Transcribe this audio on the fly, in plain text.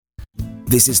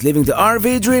This is Living the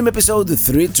RV Dream, episode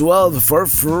 312 for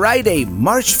Friday,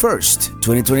 March 1st,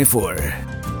 2024.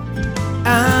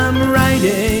 I'm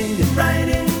riding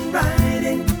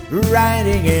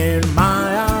in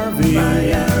my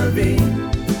RV,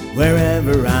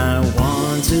 wherever I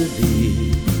want to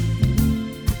be,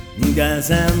 'cause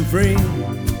I'm free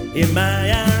in my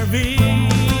RV.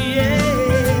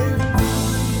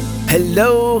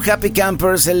 Hello, happy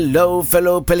campers. Hello,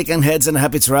 fellow Pelican heads and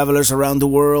happy travelers around the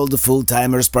world.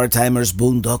 Full-timers, part-timers,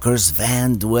 boondockers,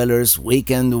 van dwellers,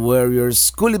 weekend warriors,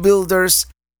 schoolie builders,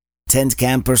 tent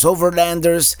campers,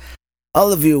 overlanders.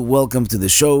 All of you, welcome to the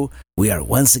show. We are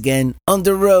once again on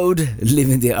the road,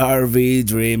 living the RV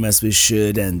dream as we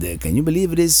should. And can you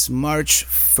believe it is March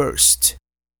 1st?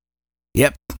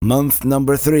 Yep, month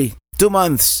number 3. 2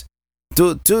 months.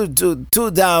 Two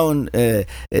down,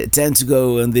 10 to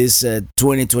go in this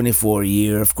 2024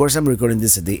 year. Of course, I'm recording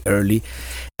this a day early.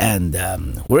 And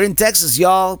we're in Texas,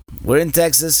 y'all. We're in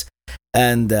Texas.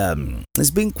 And it's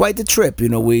been quite a trip. You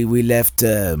know, we left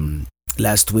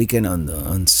last weekend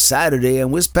on Saturday.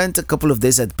 And we spent a couple of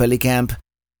days at Pelicamp.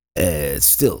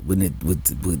 Still,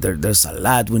 there's a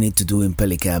lot we need to do in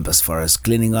Pelicamp as far as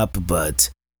cleaning up. But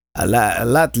a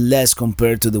lot less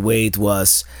compared to the way it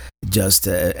was just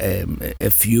a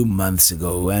few months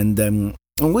ago. And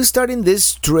when we're starting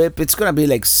this trip, it's gonna be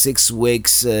like 6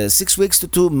 weeks, 6 weeks to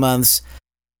 2 months.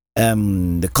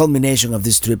 The culmination of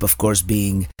this trip, of course,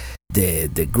 being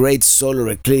the great solar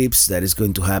eclipse that is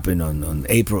going to happen on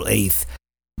April 8th.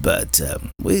 But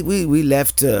we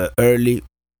left early,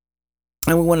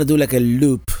 and we want to do like a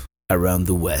loop around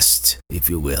the West, if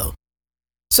you will.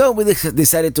 So we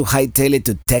decided to hightail it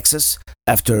to Texas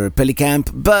after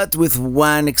Pelicamp, but with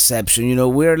one exception. You know,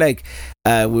 we're like,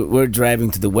 we're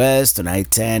driving to the west on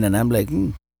I-10, and I'm like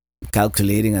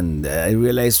calculating, and I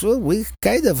realized, well, we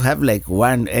kind of have like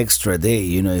one extra day,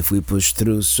 you know, if we push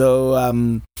through. So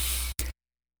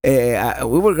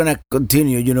we were gonna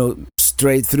continue, you know,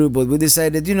 straight through, but we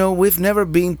decided, you know, we've never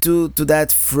been to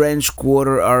that French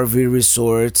Quarter RV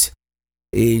resort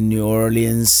in New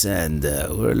Orleans, and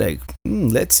we're like,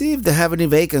 let's see if they have any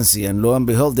vacancy. And lo and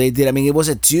behold, they did. I mean, it was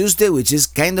a Tuesday, which is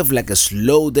kind of like a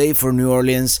slow day for New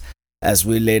Orleans, as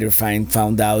we later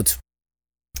found out.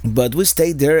 But we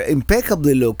stayed there,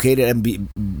 impeccably located and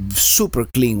super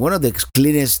clean. One of the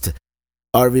cleanest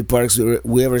RV parks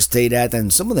we ever stayed at,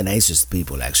 and some of the nicest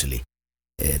people actually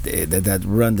that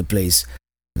run the place.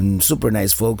 And super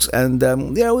nice folks. And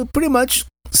yeah, we pretty much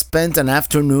spent an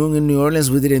afternoon in New Orleans.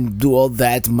 We didn't do all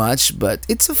that much, but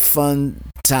it's a fun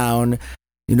town.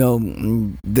 You know,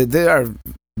 there are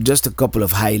just a couple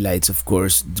of highlights, of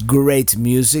course. Great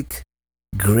music,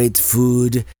 great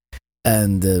food,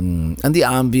 and the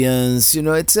ambience. You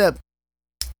know, it's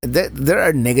there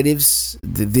are negatives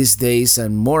these days,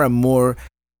 and more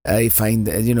I find,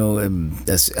 you know,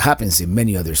 as happens in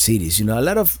many other cities. You know, a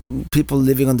lot of people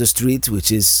living on the street,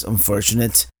 which is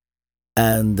unfortunate.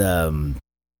 And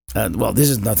well, this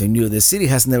is nothing new. The city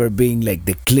has never been like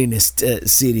the cleanest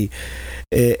city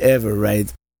ever,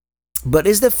 right? But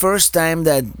it's the first time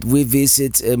that we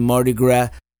visit Mardi Gras.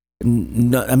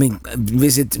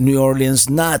 Visit New Orleans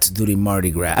not during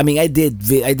Mardi Gras. I mean, I did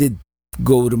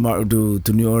go to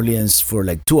New Orleans for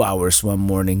like 2 hours one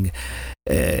morning,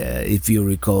 if you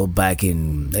recall, back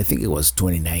in, I think it was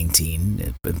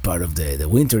 2019, part of the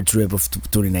winter trip of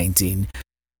 2019.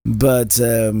 But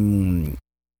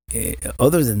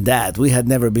other than that, we had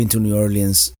never been to New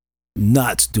Orleans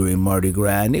not during Mardi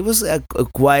Gras, and it was a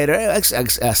quieter.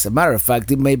 As a matter of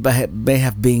fact, it may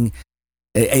have been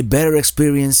a better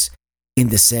experience in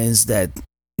the sense that,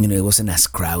 you know, it wasn't as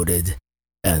crowded.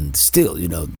 And still, you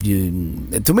know,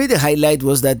 to me the highlight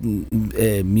was that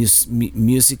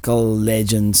Musical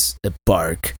Legends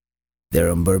Park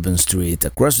there on Bourbon Street,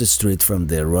 across the street from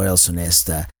the Royal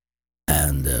Sonesta.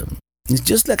 And it's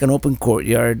just like an open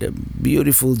courtyard,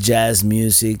 beautiful jazz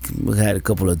music. We had a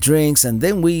couple of drinks, and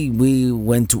then we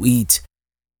went to eat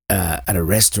at a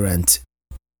restaurant.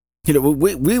 You know,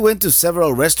 we went to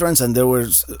several restaurants, and there were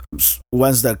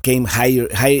ones that came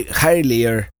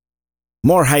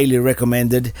more highly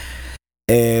recommended.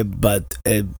 But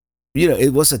you know,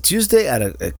 it was a Tuesday at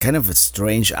a kind of a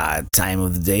strange time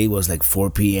of the day. It was like 4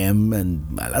 p.m.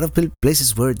 and a lot of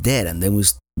places were dead. And then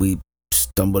we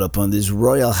stumbled upon this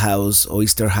Royal House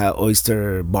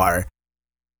Oyster Bar,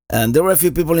 and there were a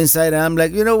few people inside. And I'm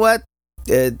like, you know what?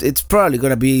 It's probably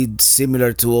gonna be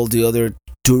similar to all the other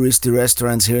touristy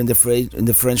restaurants here in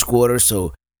the French Quarter.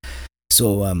 So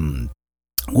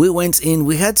we went in.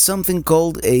 We had something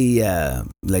called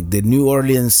like the New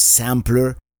Orleans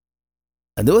sampler,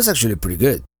 and it was actually pretty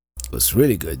good. It was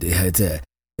really good. They had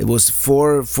It was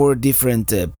four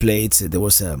different plates. There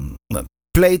was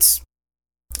plates.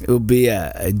 It would be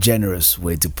a generous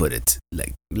way to put it.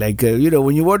 Like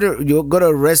when you go to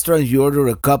a restaurant, you order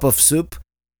a cup of soup.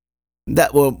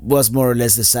 That was more or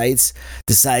less the size.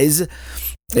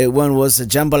 One was a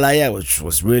jambalaya, which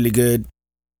was really good.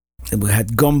 And we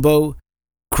had gumbo,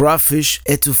 crawfish,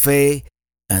 etouffee,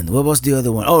 and what was the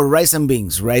other one? Oh, rice and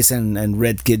beans, rice and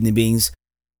red kidney beans,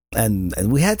 and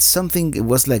we had something. It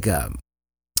was like a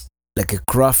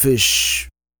crawfish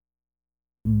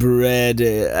bread.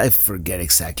 I forget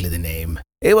exactly the name.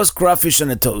 It was crawfish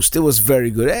on a toast. It was very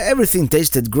good. Everything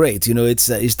tasted great. It's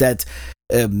that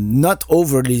not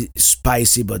overly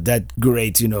spicy, but that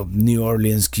great. New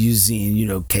Orleans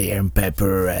cuisine. Cayenne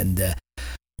pepper, and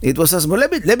it was awesome.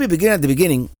 But let me begin at the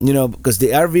beginning. Because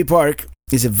the RV park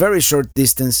is a very short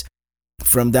distance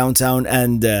from downtown,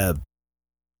 and the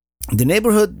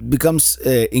neighborhood becomes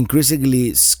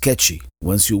increasingly sketchy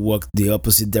once you walk the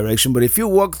opposite direction. But if you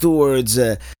walk towards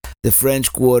the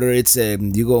French Quarter, it's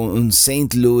you go on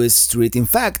St. Louis Street. In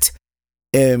fact,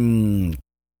 the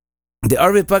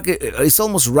RV Park is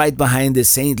almost right behind the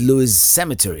St. Louis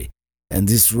Cemetery, and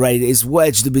this right is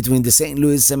wedged between the St.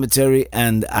 Louis Cemetery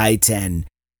and I-10,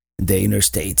 the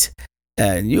interstate.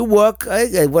 And you walk,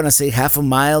 I want to say, half a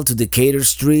mile to Decatur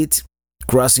Street,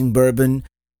 crossing Bourbon.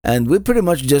 And we pretty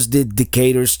much just did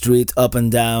Decatur Street up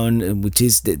and down, which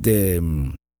is the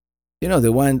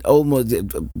one almost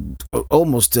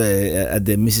at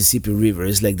the Mississippi River.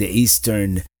 It's like the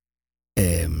eastern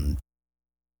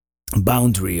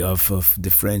boundary of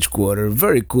the French Quarter.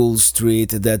 Very cool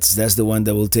street. That's the one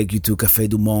that will take you to Café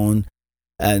Du Monde.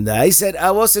 And I said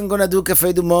I wasn't gonna do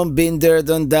Café Du Monde. Been there,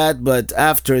 done that. But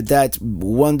after that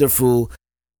wonderful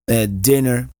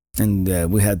dinner. And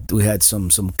we had some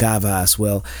cava as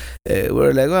well.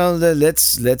 We're like, well,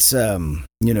 let's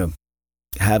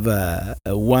have a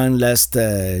one last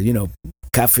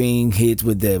caffeine hit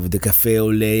with the cafe au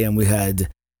lait, and we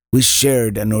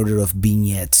shared an order of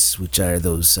beignets, which are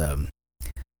those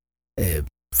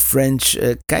French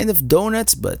kind of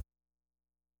donuts. But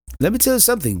let me tell you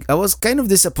something. I was kind of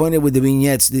disappointed with the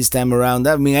beignets this time around.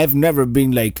 I mean, I've never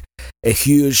been like a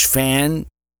huge fan.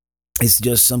 It's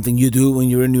just something you do when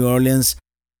you're in New Orleans.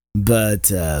 But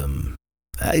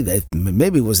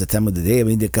maybe it was the time of the day. I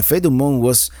mean, the Café Du Monde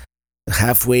was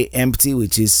halfway empty,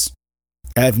 which is...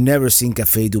 I've never seen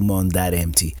Café Du Monde that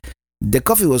empty. The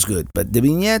coffee was good, but the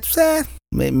vignettes,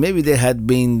 maybe they had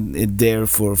been there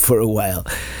for a while.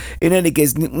 In any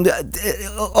case,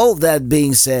 all that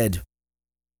being said,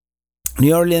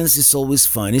 New Orleans is always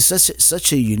fun. It's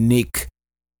such a unique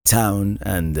town,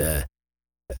 and...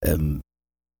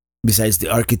 besides the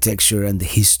architecture and the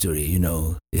history,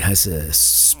 it has a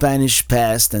Spanish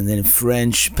past and then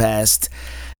French past,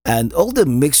 and all the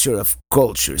mixture of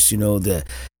cultures. The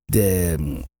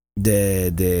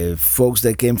folks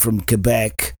that came from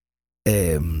Quebec,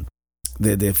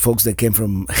 the folks that came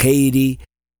from Haiti,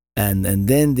 and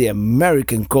then the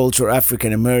American culture,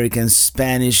 African American,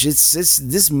 Spanish. It's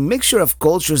this mixture of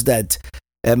cultures that.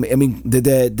 I mean,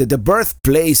 the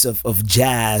birthplace of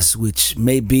jazz, which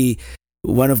may be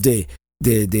one of the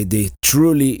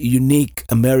truly unique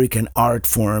American art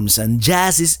forms, and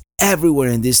jazz is everywhere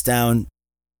in this town.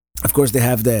 Of course, they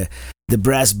have the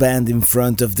brass band in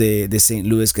front of the St.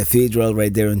 Louis Cathedral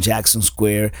right there on Jackson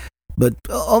Square. But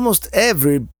almost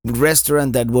every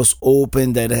restaurant that was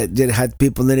open that had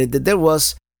people in it, there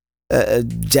was a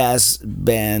jazz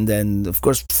band, and of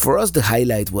course, for us, the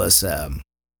highlight was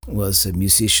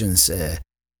musicians.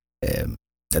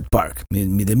 That park,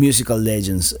 the Musical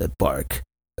Legends Park,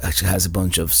 actually has a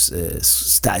bunch of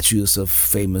statues of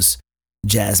famous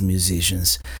jazz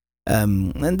musicians.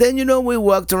 And then, we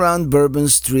walked around Bourbon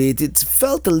Street. It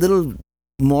felt a little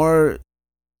more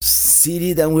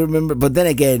city than we remember. But then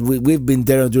again, we've been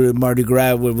there during Mardi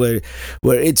Gras where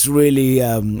it's really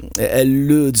a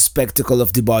lewd spectacle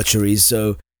of debauchery.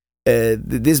 So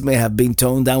this may have been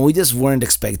toned down. We just weren't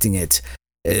expecting it.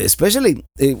 Especially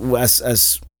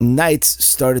as night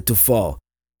started to fall,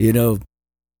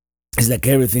 it's like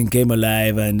everything came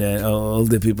alive, and all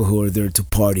the people who were there to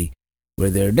party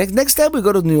were there. Next time we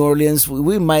go to New Orleans,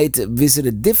 we might visit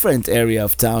a different area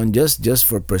of town just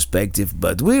for perspective.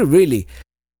 But we really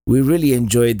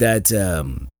enjoyed that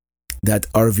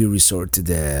RV resort.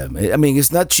 I mean,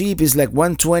 it's not cheap. It's like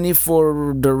 $120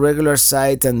 for the regular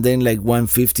site, and then like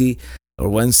 $150. Or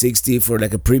 $160 for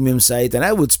like a premium site, and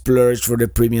I would splurge for the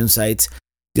premium site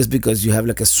just because you have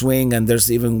like a swing, and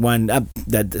there's even one up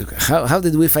that. How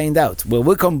did we find out? Well,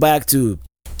 we'll come back to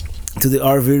the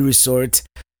RV resort,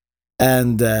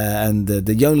 and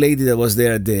the young lady that was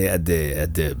there at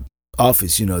the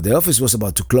office. The office was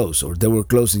about to close, or they were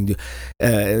closing.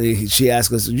 She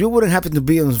asked us, "You wouldn't happen to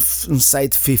be on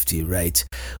site 50, right?"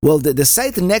 Well, the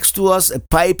site next to us, a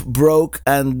pipe broke,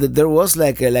 and there was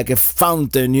like a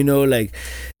fountain.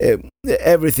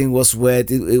 Everything was wet.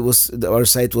 It was, our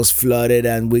site was flooded,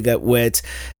 and we got wet.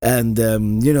 And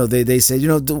they said,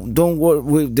 don't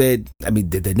worry.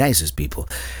 The nicest people.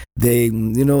 They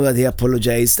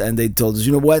apologized, and they told us,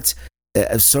 what?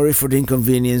 Sorry for the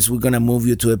inconvenience. We're gonna move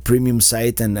you to a premium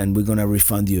site, and we're gonna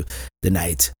refund you the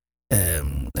night.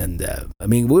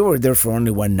 We were there for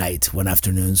only one night, one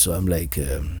afternoon. So I'm like,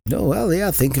 no, well,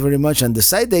 yeah, thank you very much. And the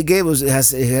site they gave us,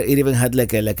 it even had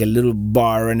like a little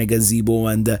bar and a gazebo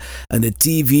and the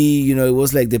TV. It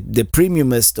was like the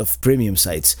premiumest of premium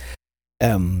sites.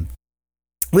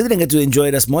 We didn't get to enjoy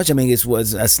it as much. It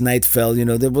was, as night fell,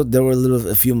 there were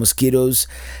a few mosquitoes,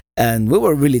 and we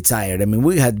were really tired.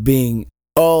 We had been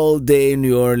all day in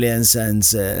New Orleans, and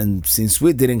since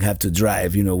we didn't have to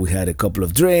drive, we had a couple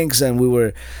of drinks, and we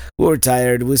were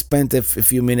tired. We spent a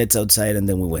few minutes outside, and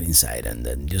then we went inside and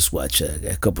then just watched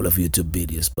a couple of YouTube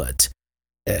videos. But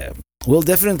we'll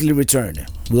definitely return.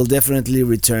 We'll definitely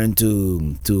return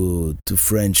to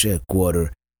French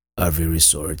Quarter RV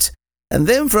Resort. And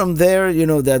then from there,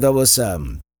 that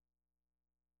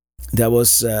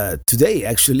was today,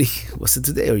 actually. Was it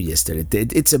today or yesterday?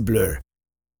 It's a blur.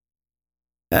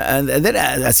 And then,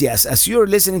 as you're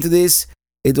listening to this,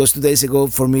 it was 2 days ago.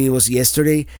 For me, it was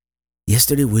yesterday.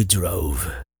 Yesterday, we drove.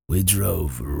 We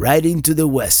drove right into the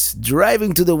west,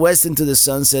 driving to the west into the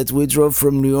sunset. We drove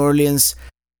from New Orleans,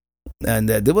 and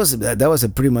that was a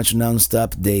pretty much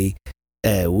non-stop day.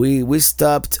 We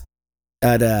stopped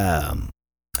at a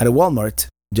Walmart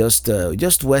just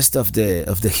west of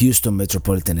the Houston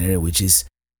metropolitan area, which is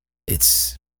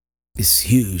it's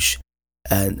huge,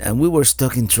 and we were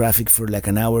stuck in traffic for like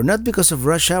an hour, not because of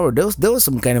rush hour. There was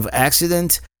some kind of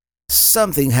accident.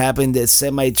 Something happened, a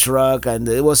semi truck, and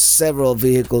there was several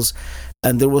vehicles,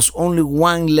 and there was only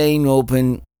one lane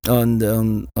open and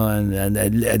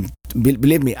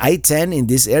believe me, I-10 in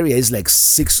this area is like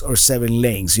 6 or 7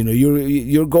 lanes.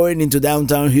 You're going into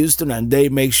downtown Houston, and they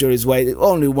make sure it's wide.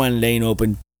 Only one lane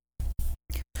open.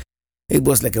 It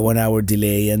was like a 1 hour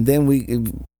delay, and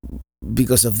then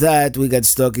because of that, we got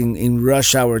stuck in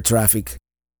rush hour traffic.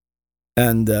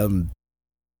 And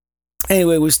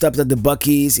anyway, we stopped at the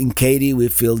Buc-ee's in Katy. We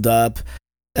filled up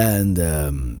and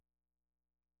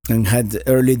had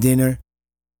early dinner.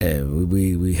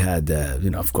 We had,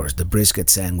 of course, the brisket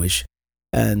sandwich.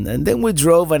 And then we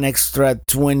drove an extra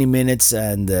 20 minutes,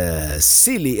 and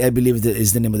Sealy, I believe that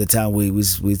is the name of the town. We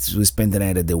spent the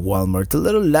night at the Walmart. A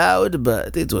little loud,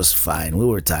 but it was fine. We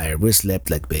were tired. We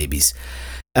slept like babies.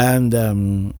 And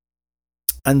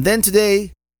then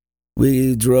today,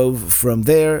 we drove from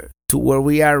there to where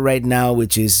we are right now,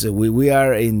 which is we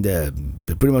are in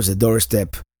pretty much the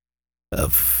doorstep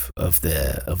of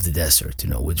the desert.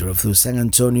 We drove through San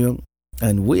Antonio,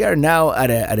 and we are now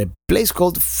at a place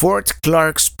called Fort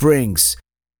Clark Springs,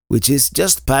 which is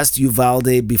just past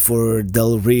Uvalde before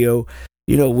Del Rio.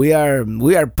 We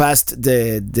are past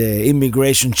the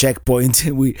immigration checkpoint.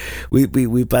 We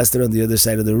passed it on the other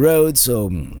side of the road,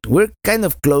 so we're kind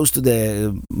of close to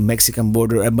the Mexican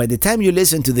border. And by the time you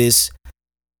listen to this,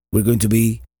 we're going to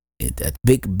be at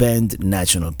Big Bend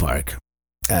National Park.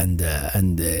 And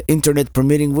internet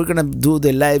permitting, we're gonna do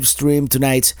the live stream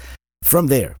tonight from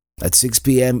there at 6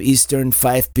 p.m. Eastern,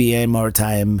 5 p.m. our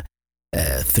time,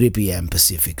 3 p.m.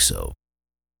 Pacific. So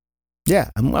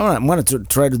yeah, I'm gonna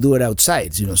try to do it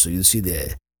outside, so you see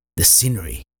the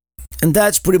scenery. And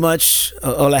that's pretty much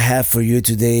all I have for you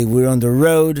today. We're on the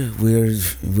road.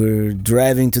 We're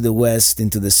driving to the west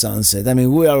into the sunset.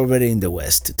 We are already in the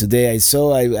west. Today I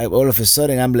all of a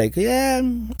sudden I'm like, yeah.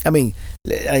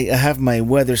 I have my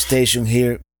weather station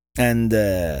here, and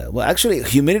actually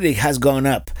humidity has gone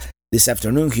up. This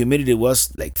afternoon humidity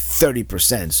was like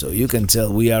 30%, so you can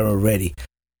tell we are already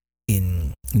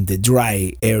in the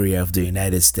dry area of the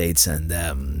United States. And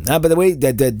by the way,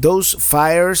 those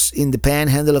fires in the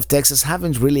panhandle of Texas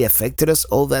haven't really affected us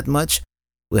all that much.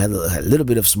 We had a little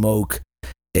bit of smoke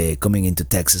coming into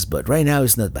Texas, but right now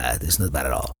it's not bad. It's not bad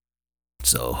at all.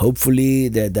 So hopefully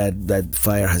that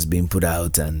fire has been put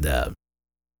out, and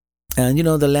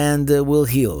the land will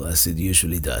heal as it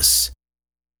usually does.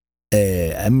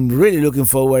 I'm really looking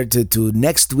forward to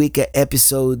next week's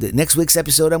episode. Next week's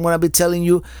episode, I'm going to be telling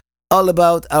you all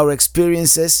about our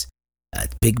experiences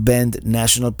at Big Bend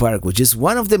National Park, which is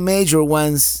one of the major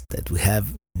ones that we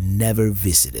have never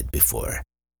visited before.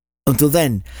 Until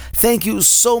then, thank you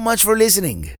so much for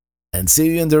listening, and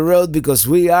see you on the road, because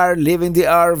we are living the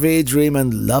RV dream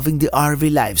and loving the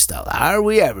RV lifestyle. Are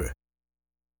we ever?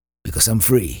 because I'm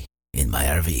free in my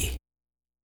RV.